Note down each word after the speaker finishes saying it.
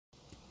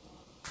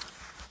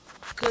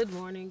Good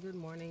morning, good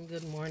morning,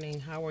 good morning.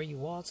 How are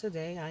you all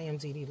today? I am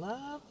Diddy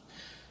Love.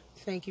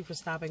 Thank you for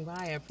stopping by.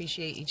 I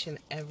appreciate each and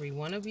every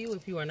one of you.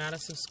 If you are not a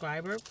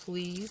subscriber,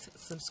 please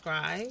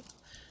subscribe.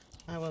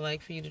 I would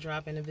like for you to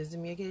drop in and visit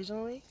me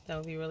occasionally. That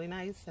would be really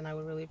nice, and I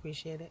would really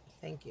appreciate it.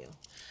 Thank you.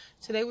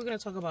 Today we're going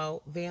to talk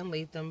about Van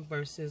Latham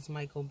versus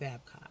Michael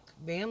Babcock.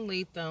 Van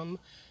Latham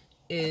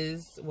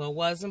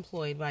was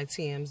employed by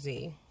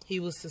TMZ. He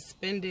was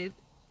suspended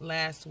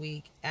last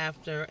week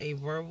after a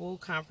verbal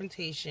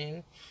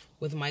confrontation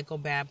with Michael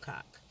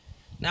Babcock.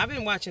 Now, I've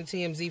been watching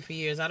TMZ for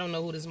years. I don't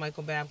know who this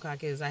Michael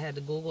Babcock is. I had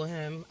to Google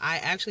him. I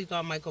actually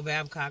thought Michael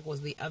Babcock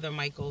was the other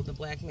Michael, the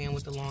black man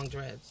with the long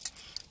dreads.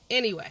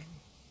 Anyway,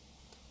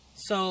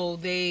 so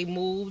they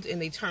moved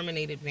and they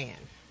terminated Van.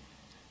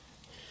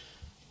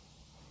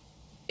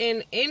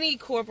 In any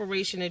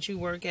corporation that you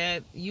work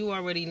at, you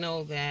already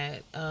know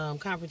that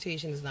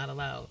confrontation is not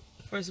allowed.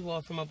 First of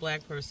all, from a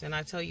black person,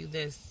 I tell you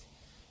this.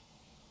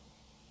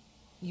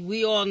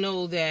 We all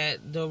know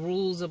that the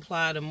rules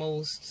apply to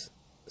most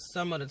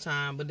some of the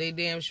time, but they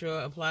damn sure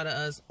apply to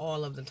us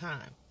all of the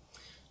time.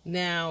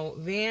 Now,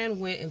 Van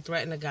went and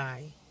threatened a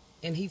guy,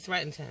 and he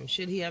threatened him.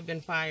 Should he have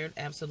been fired?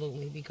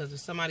 Absolutely, because if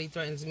somebody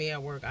threatens me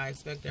at work, I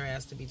expect their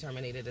ass to be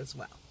terminated as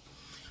well.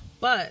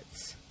 But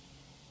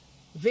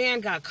Van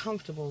got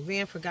comfortable.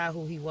 Van forgot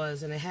who he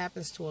was, and it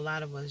happens to a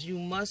lot of us. You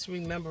must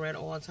remember at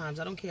all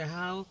times, I don't care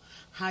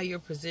how your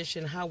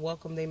position, how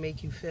welcome they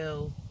make you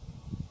feel,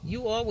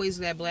 you always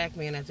that black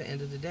man at the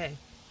end of the day.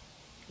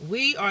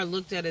 We are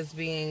looked at as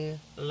being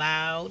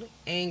loud,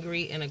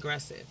 angry, and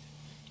aggressive.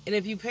 And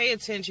if you pay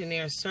attention,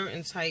 there are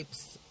certain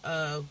types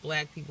of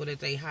black people that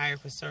they hire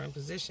for certain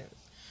positions.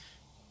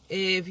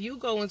 If you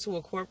go into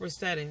a corporate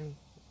setting,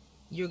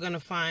 you're going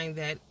to find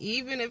that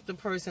even if the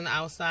person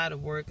outside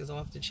of work is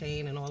off the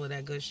chain and all of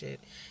that good shit,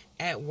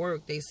 at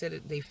work they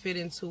fit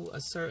into a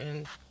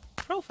certain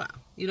profile.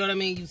 You know what I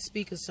mean? You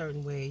speak a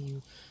certain way,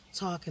 you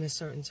talk in a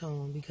certain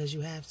tone because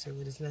you have to.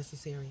 It is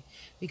necessary.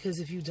 Because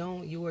if you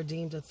don't, you are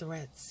deemed a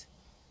threat.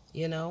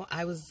 You know,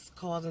 I was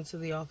called into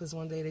the office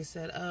one day. They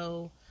said,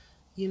 oh,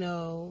 you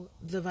know,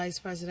 the vice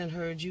president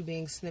heard you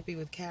being snippy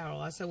with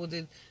Carol. I said, well,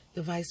 did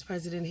the vice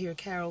president hear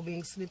Carol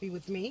being snippy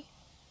with me?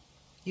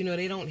 You know,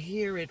 they don't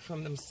hear it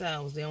from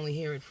themselves. They only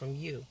hear it from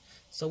you.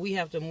 So we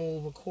have to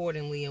move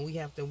accordingly, and we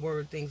have to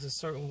word things a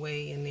certain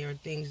way, and there are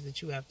things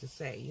that you have to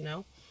say, you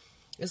know?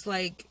 It's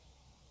like,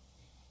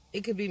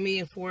 it could be me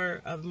and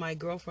 4 of my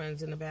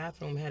girlfriends in the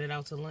bathroom headed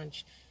out to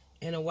lunch,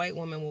 and a white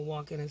woman will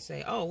walk in and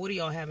say, oh, what are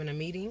y'all having, a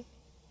meeting?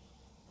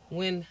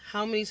 When,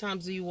 how many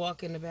times do you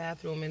walk in the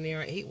bathroom and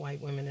there are 8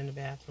 white women in the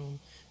bathroom?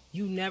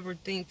 You never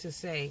think to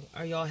say,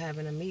 are y'all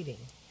having a meeting?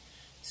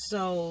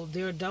 So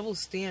there are double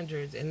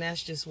standards, and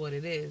that's just what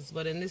it is.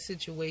 But in this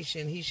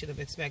situation, he should have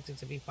expected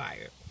to be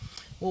fired.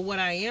 Well, what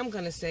I am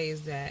going to say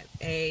is that,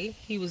 A,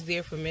 he was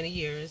there for many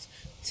years.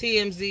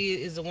 TMZ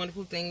is a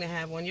wonderful thing to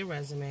have on your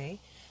resume.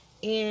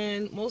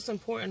 And most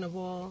important of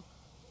all,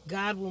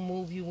 God will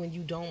move you when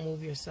you don't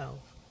move yourself.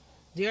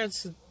 There are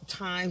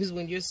times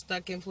when you're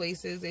stuck in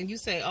places and you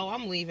say, oh,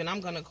 I'm leaving,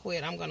 I'm going to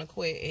quit,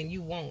 and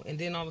you won't. And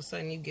then all of a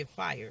sudden you get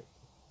fired.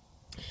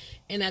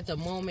 And at the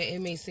moment, it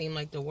may seem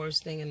like the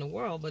worst thing in the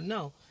world, but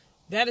no.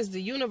 That is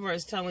the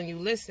universe telling you,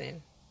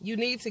 listen, you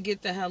need to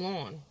get the hell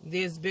on.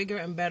 There's bigger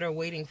and better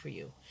waiting for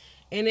you.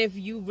 And if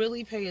you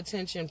really pay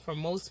attention, for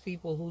most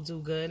people who do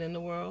good in the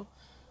world,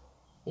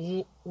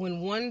 when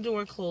one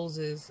door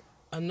closes,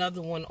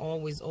 another one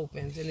always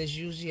opens, and it's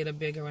usually at a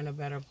bigger and a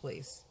better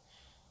place.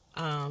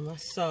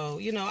 So,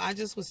 you know, I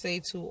just would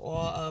say to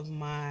all of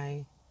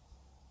my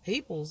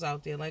peoples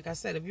out there, like I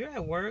said, if you're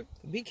at work,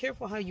 be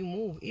careful how you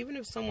move. Even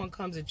if someone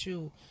comes at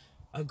you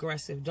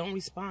aggressive, don't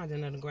respond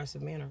in an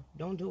aggressive manner.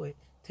 Don't do it.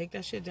 Take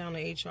that shit down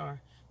to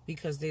HR,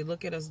 because they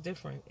look at us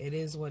different. It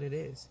is what it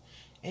is.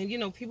 And, you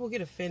know, people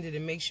get offended.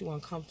 It makes you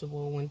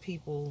uncomfortable when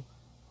people,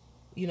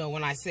 you know,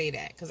 when I say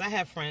that. Because I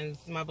have friends,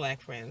 my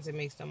black friends, it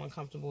makes them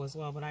uncomfortable as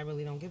well. But I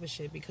really don't give a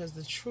shit, because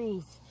the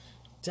truth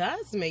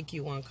does make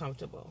you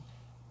uncomfortable.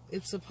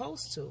 It's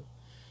supposed to.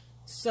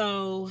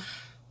 So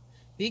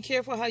be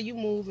careful how you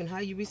move and how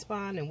you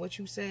respond and what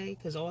you say.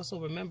 Because also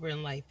remember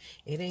in life,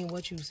 it ain't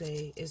what you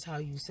say, it's how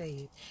you say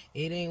it.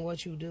 It ain't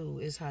what you do,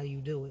 it's how you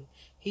do it.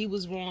 He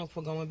was wrong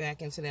for going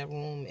back into that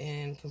room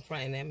and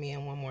confronting that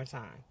man one more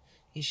time.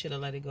 He should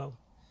have let it go.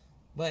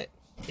 But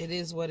it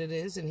is what it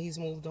is, and he's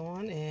moved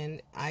on,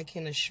 and I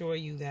can assure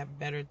you that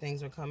better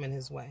things are coming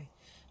his way.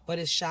 But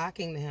it's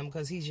shocking to him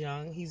because he's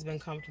young, he's been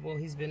comfortable,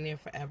 he's been there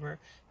forever.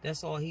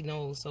 That's all he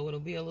knows. So it'll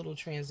be a little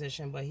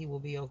transition, but he will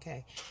be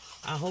okay.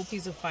 I hope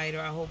he's a fighter.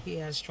 I hope he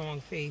has strong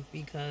faith,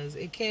 because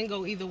it can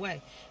go either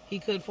way. He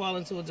could fall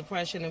into a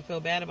depression and feel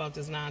bad about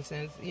this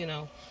nonsense, you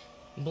know,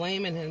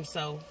 blaming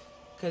himself.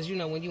 Because, you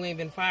know, when you ain't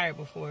been fired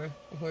before,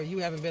 or you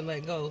haven't been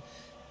let go,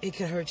 it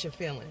could hurt your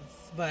feelings.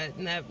 But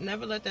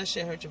never let that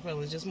shit hurt your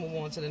feelings. Just move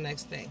on to the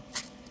next thing.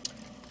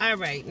 All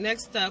right,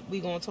 next up,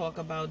 we're going to talk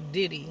about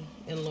Diddy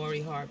and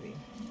Lori Harvey.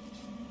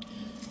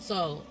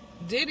 So,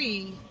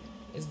 Diddy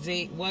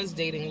was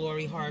dating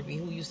Lori Harvey,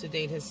 who used to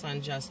date his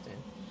son, Justin.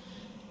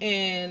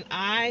 And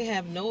I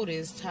have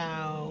noticed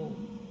how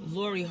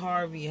Lori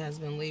Harvey has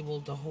been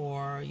labeled the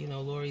whore. You know,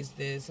 Lori's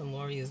this and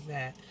Lori is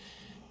that.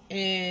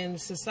 And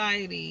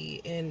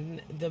society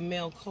and the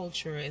male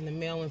culture and the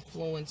male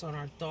influence on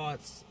our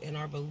thoughts and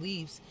our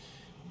beliefs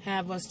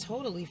have us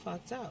totally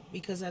fucked up.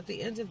 Because at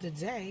the end of the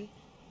day,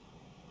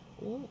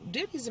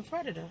 Diddy's a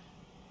predator.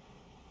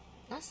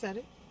 I said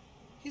it.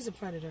 He's a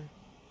predator.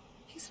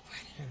 He's a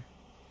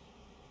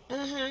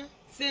predator.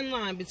 Thin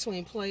line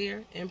between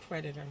player and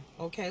predator.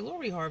 Okay,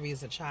 Lori Harvey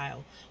is a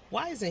child.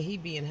 Why isn't he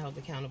being held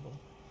accountable?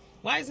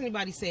 Why is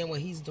anybody saying what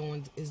he's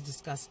doing is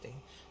disgusting?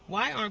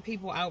 Why aren't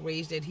people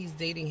outraged that he's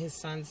dating his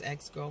son's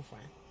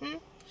ex-girlfriend?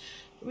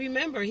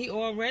 Remember, he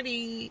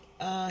already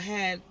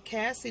had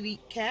Cassie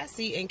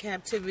in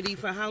captivity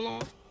for how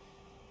long?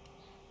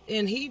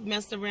 And he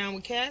messed around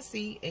with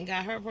Cassie and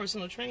got her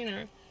personal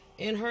trainer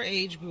in her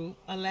age group,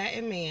 a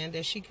Latin man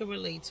that she could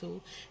relate to,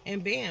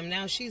 and bam,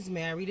 now she's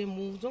married and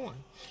moved on.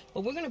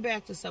 But we're going to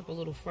back this up a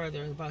little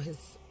further about his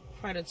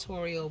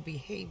predatorial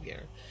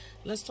behavior.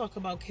 Let's talk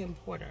about Kim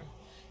Porter.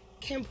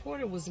 Kim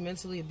Porter was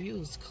mentally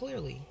abused,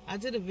 clearly. I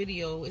did a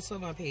video, it's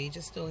on my page,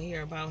 it's still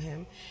here, about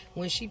him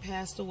when she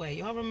passed away.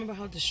 Y'all remember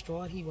how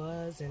distraught he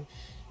was, and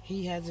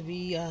he had to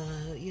be,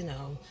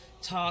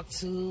 talked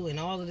to and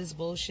all of this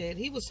bullshit.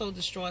 He was so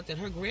distraught that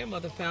her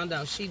grandmother found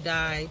out she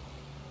died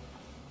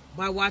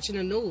by watching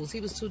the news.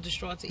 He was too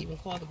distraught to even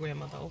call the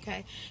grandmother,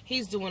 okay?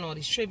 He's doing all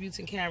these tributes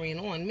and carrying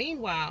on.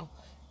 Meanwhile,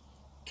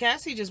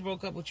 Cassie just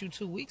broke up with you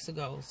 2 weeks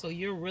ago. So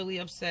you're really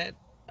upset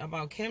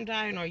about Kim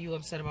dying, or are you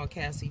upset about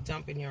Cassie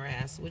dumping your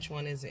ass? Which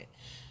one is it?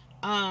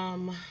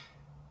 Yeah,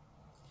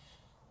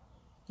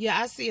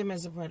 I see him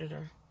as a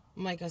predator.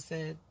 Like I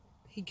said,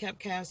 he kept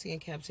Cassie in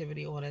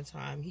captivity all that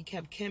time. He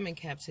kept Kim in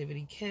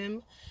captivity.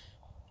 Kim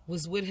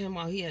was with him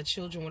while he had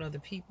children with other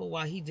people,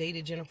 while he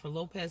dated Jennifer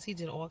Lopez. He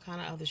did all kind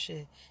of other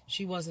shit.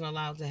 She wasn't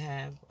allowed to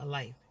have a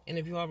life. And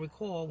if you all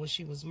recall, when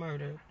she was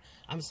murdered,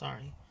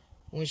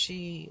 when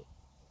she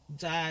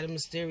died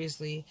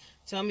mysteriously,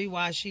 tell me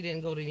why she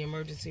didn't go to the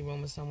emergency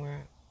room or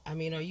somewhere. I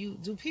mean,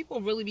 do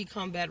people really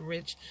become that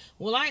rich?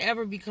 Will I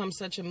ever become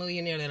such a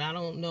millionaire that I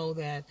don't know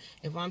that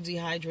if I'm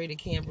dehydrated,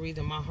 can't breathe,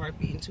 and my heart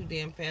beating too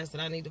damn fast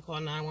that I need to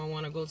call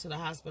 911 or go to the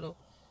hospital?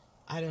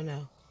 I don't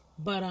know.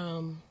 But,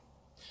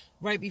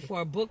 right before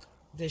a book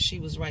that she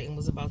was writing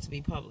was about to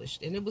be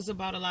published. And it was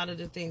about a lot of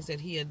the things that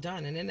he had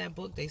done. And in that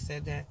book, they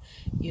said that,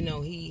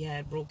 he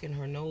had broken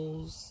her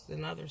nose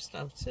and other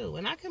stuff too.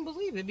 And I can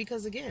believe it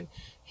because, again,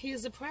 he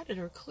is a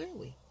predator,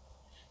 clearly.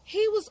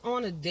 He was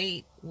on a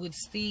date with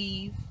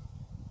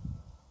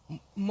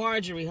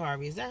Marjorie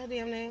Harvey. Is that her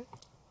damn name?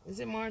 Is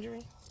it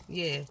Marjorie?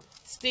 Yeah.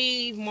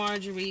 Steve,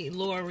 Marjorie,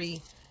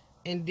 Lori,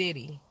 and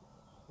Diddy.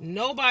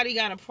 Nobody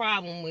got a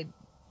problem with...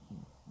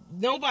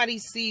 Nobody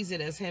sees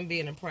it as him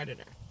being a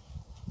predator.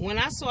 When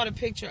I saw the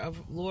picture of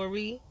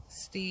Lori,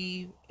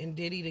 Steve, and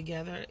Diddy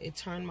together, it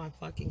turned my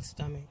fucking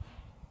stomach.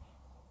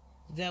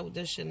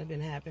 That shouldn't have been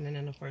happening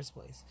in the first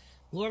place.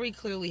 Lori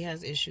clearly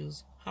has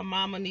issues. Her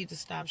mama needs to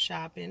stop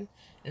shopping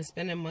and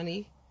spending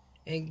money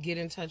and get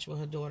in touch with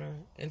her daughter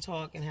and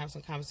talk and have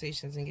some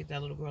conversations and get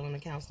that little girl in the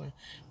counseling.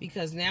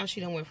 Because now she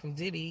done went from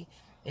Diddy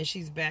and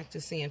she's back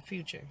to seeing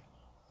Future.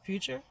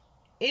 Future?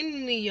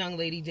 Any young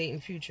lady dating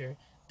Future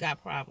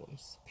got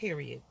problems,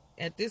 period.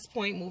 At this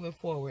point, moving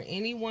forward,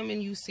 any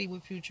woman you see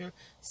with Future,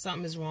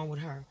 something is wrong with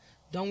her.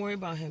 Don't worry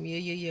about him.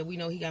 Yeah. We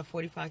know he got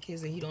 45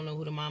 kids and he don't know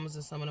who the mamas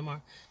or some of them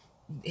are.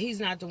 He's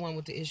not the one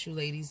with the issue,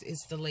 ladies.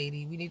 It's the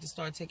lady. We need to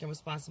start taking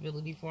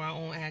responsibility for our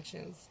own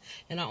actions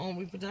and our own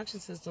reproduction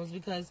systems,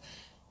 because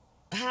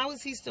how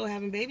is he still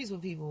having babies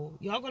with people?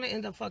 Y'all going to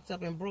end up fucked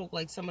up and broke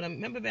like some of them.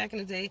 Remember back in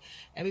the day,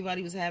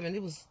 everybody was having,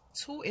 it was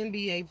 2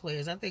 NBA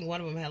players. I think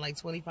one of them had like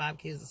 25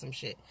 kids or some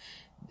shit.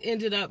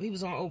 Ended up, he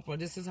was on Oprah.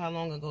 This is how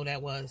long ago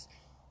that was,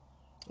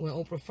 when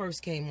Oprah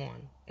first came on.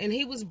 And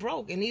he was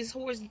broke. And these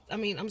whores,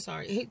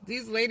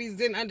 these ladies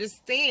didn't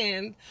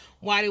understand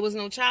why there was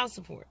no child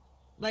support.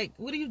 Like,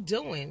 what are you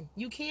doing?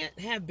 You can't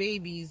have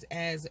babies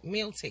as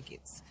meal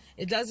tickets.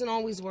 It doesn't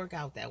always work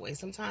out that way.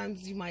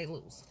 Sometimes you might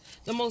lose.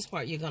 The most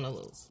part, you're going to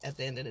lose. At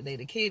the end of the day,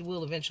 the kid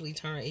will eventually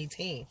turn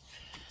 18.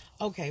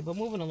 Okay, but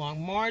moving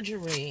along.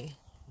 Marjorie,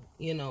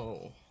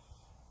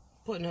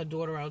 putting her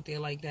daughter out there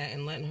like that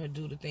and letting her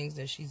do the things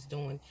that she's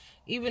doing.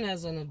 Even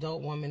as an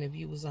adult woman, if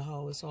you was a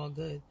hoe, it's all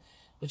good.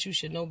 But you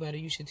should know better.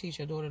 You should teach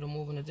your daughter to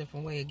move in a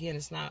different way. Again,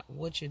 it's not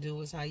what you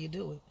do, it's how you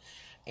do it.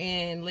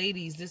 And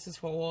ladies, this is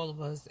for all of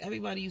us.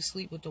 Everybody you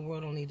sleep with, the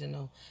world don't need to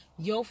know.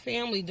 Your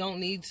family don't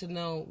need to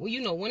know.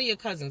 Well, one of your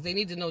cousins, they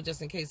need to know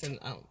just in case, and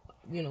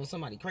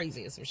somebody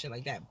crazy or some shit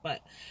like that.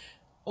 But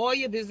all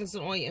your business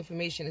and all your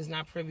information is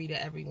not privy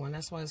to everyone.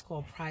 That's why it's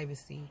called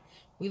privacy.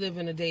 We live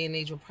in a day and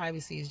age where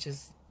privacy is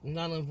just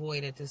null and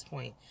void at this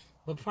point.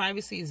 But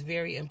privacy is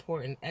very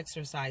important.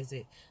 Exercise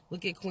it.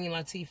 Look at Queen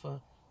Latifah.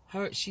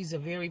 She's a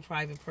very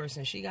private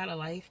person. She got a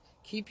life.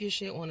 Keep your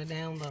shit on the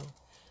down low.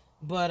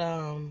 But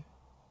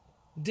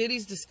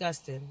Diddy's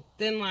disgusting.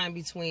 Thin line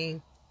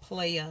between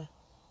player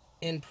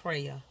and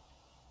prayer.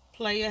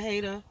 Player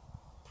hater,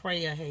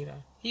 prayer hater.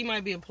 He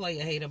might be a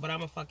player hater, but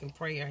I'm a fucking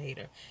prayer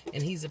hater.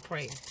 And he's a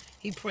prayer.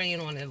 He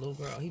praying on that little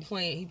girl. He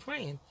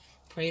praying.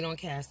 Prayed on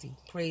Cassie.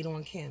 Prayed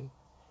on Kim.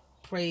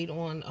 Prayed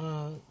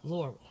on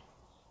Lori.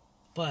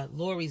 But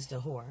Lori's the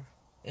whore.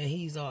 And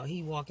he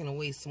walking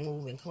away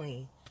smooth and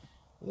clean.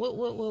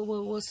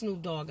 What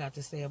Snoop Dogg got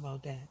to say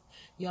about that?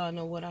 Y'all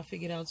know what I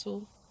figured out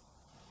too?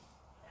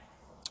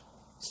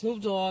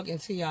 Snoop Dogg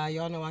and T.I.,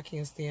 y'all know I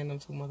can't stand them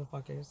two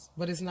motherfuckers.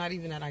 But it's not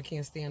even that I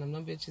can't stand them.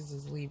 Them bitches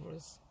is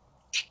Libras.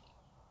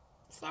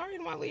 Sorry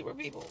to my Libra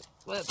people.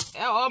 But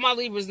all my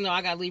Libras know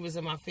I got Libras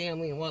in my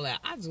family and all that.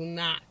 I do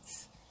not.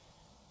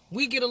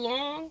 We get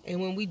along,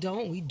 and when we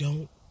don't, we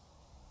don't.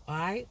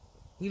 Alright?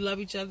 We love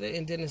each other,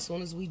 and then as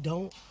soon as we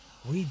don't,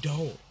 we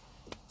don't.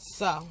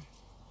 So,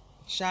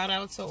 shout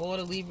out to all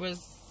the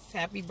Libras.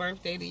 Happy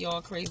birthday to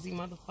y'all crazy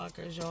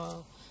motherfuckers,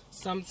 y'all.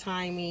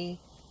 Sometimey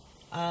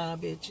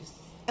bitches.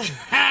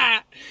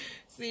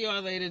 See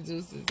y'all later,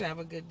 deuces. Have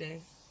a good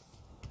day.